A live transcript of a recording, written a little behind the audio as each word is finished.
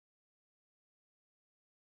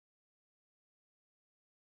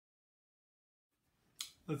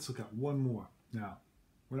let's look at one more. Now,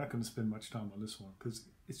 we're not going to spend much time on this one because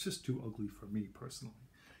it's just too ugly for me personally.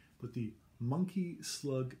 But the monkey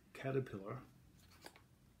slug caterpillar,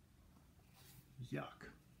 yuck.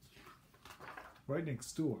 Right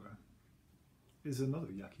next door is another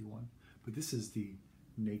yucky one, but this is the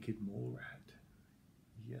naked mole rat.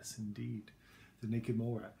 Yes, indeed. The naked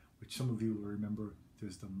mole rat, which some of you will remember,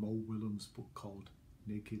 there's the Mo Willems book called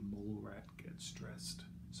Naked Mole Rat Gets Dressed.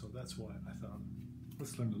 So that's why I thought,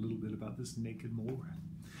 let's learn a little bit about this naked mole rat.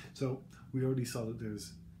 So we already saw that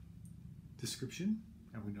there's description,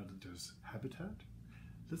 and we know that there's habitat.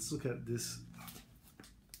 Let's look at this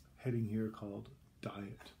heading here called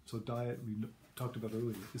diet. So diet, we talked about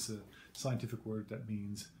earlier, is a scientific word that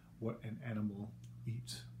means what an animal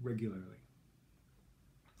eats regularly.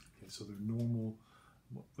 Okay, so they're normal,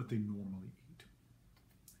 what they normally eat.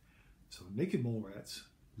 So naked mole rats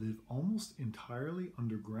live almost entirely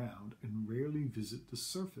underground and rarely visit the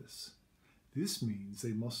surface. This means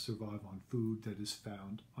they must survive on food that is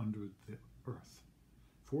found under the earth.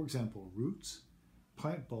 For example, roots,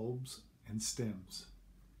 plant bulbs, and stems.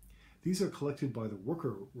 These are collected by the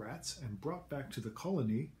worker rats and brought back to the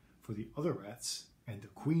colony for the other rats and the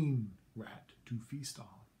queen rat to feast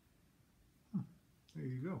on. There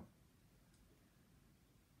you go.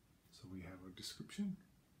 So we have our description,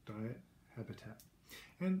 diet, habitat.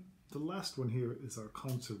 And the last one here is our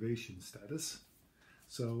conservation status.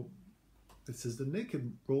 So it says the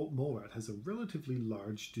naked mole rat has a relatively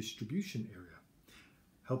large distribution area,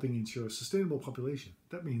 helping ensure a sustainable population.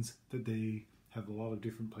 That means that they have a lot of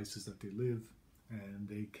different places that they live and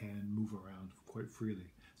they can move around quite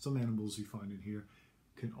freely. Some animals you find in here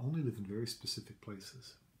can only live in very specific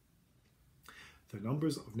places. The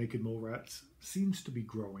numbers of naked mole rats seems to be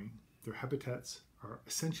growing. Their habitats are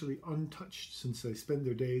essentially untouched since they spend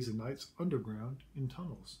their days and nights underground in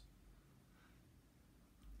tunnels.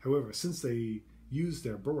 However, since they use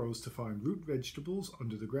their burrows to find root vegetables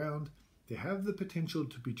under the ground, they have the potential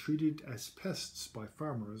to be treated as pests by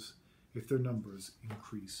farmers if their numbers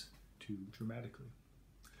increase too dramatically.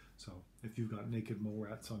 So if you've got naked mole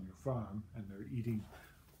rats on your farm and they're eating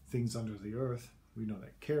things under the earth, we know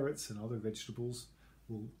that carrots and other vegetables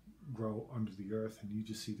will grow under the earth and you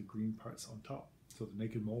just see the green parts on top. So the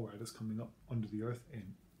naked mole rat is coming up under the earth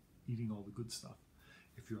and eating all the good stuff.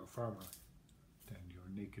 If you're a farmer, then your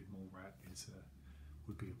naked mole rat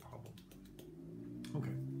would be a problem.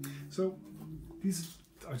 Okay, so these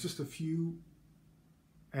are just a few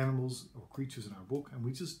animals or creatures in our book, and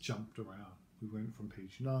we just jumped around. We went from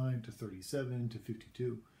page 9 to 37 to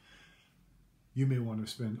 52. You may want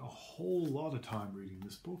to spend a whole lot of time reading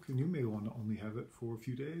this book, and you may want to only have it for a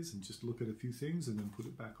few days and just look at a few things and then put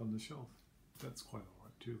it back on the shelf. That's quite all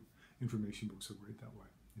right too. Information books are great that way.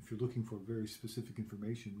 If you're looking for very specific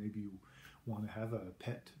information, maybe you want to have a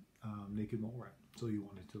pet naked mole rat, so you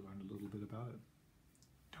wanted to learn a little bit about it.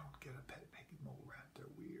 Don't get a pet naked mole rat. They're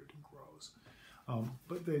weird and gross.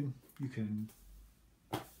 But then you can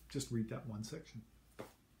just read that one section.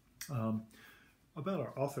 About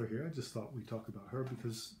our author here, I just thought we'd talk about her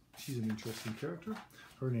because she's an interesting character.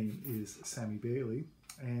 Her name is Sammy Bailey,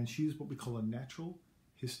 and she's what we call a natural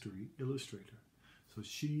history illustrator. So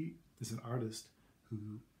she is an artist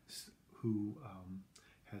who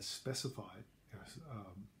has specified,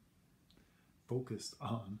 focused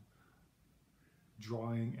on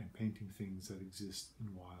drawing and painting things that exist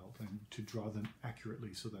in wild and to draw them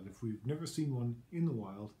accurately so that if we've never seen one in the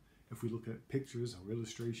wild, if we look at pictures or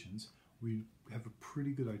illustrations, we have a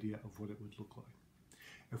pretty good idea of what it would look like.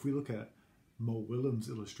 If we look at Mo Willems'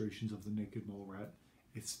 illustrations of the naked mole rat,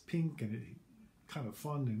 it's pink and kind of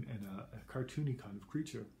fun and a cartoony kind of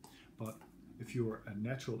creature. But if you're a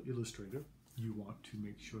natural illustrator, you want to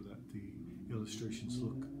make sure that the illustrations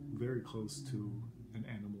look very close to an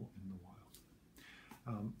animal in the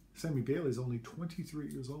wild. Sammy Bailey is only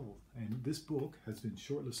 23 years old, and this book has been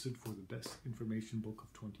shortlisted for the Best Information Book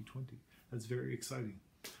of 2020. That's very exciting.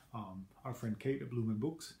 Our friend Kate at Bloomin'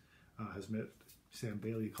 Books has met Sam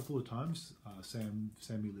Bailey a couple of times.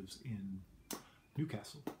 Sammy lives in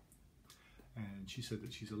Newcastle, and she said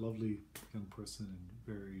that she's a lovely young person and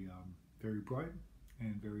very bright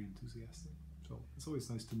and very enthusiastic. So it's always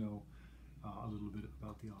nice to know a little bit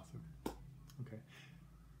about the author. Okay.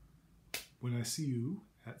 When I see you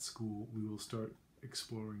at school, we will start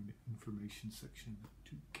exploring the information section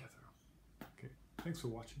together. Okay. Thanks for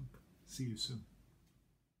watching. See you soon.